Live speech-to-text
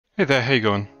Hey there, how you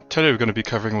going? Today we're going to be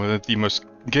covering one of the most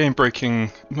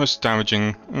game-breaking, most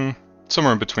damaging,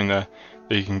 somewhere in between there,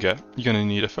 that you can get. You're going to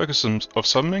need a focus of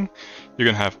summoning, you're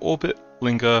going to have Orbit,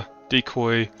 Linger,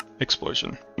 Decoy,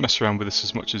 Explosion. Mess around with this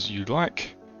as much as you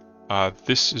like.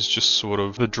 This is just sort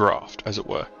of the draft, as it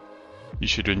were. You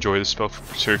should enjoy this spell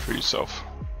for yourself.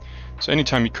 So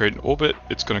anytime you create an Orbit,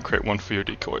 it's going to create one for your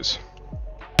decoys.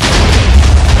 And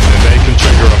then they can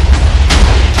trigger up.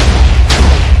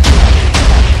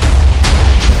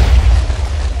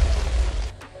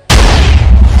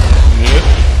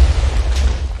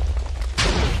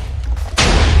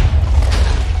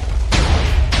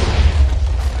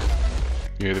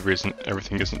 The reason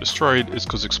everything isn't destroyed is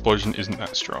because Explosion isn't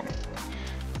that strong.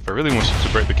 If I really wanted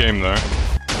to break the game though,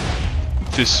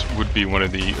 this would be one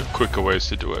of the quicker ways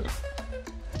to do it.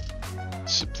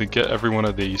 Simply get every one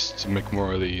of these to make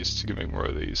more of these, to make more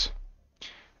of these.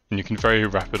 And you can very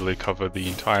rapidly cover the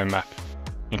entire map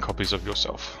in copies of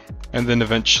yourself. And then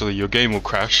eventually your game will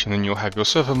crash and then you'll have your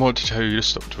server mod to tell you to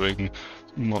stop doing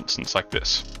nonsense like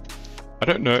this. I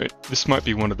don't know, this might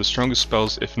be one of the strongest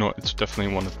spells, if not it's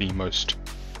definitely one of the most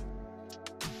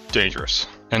dangerous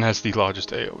and has the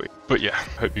largest AoE. But yeah,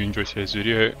 hope you enjoyed today's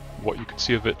video, what you could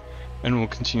see of it, and we'll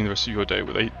continue the rest of your day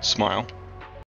with a smile.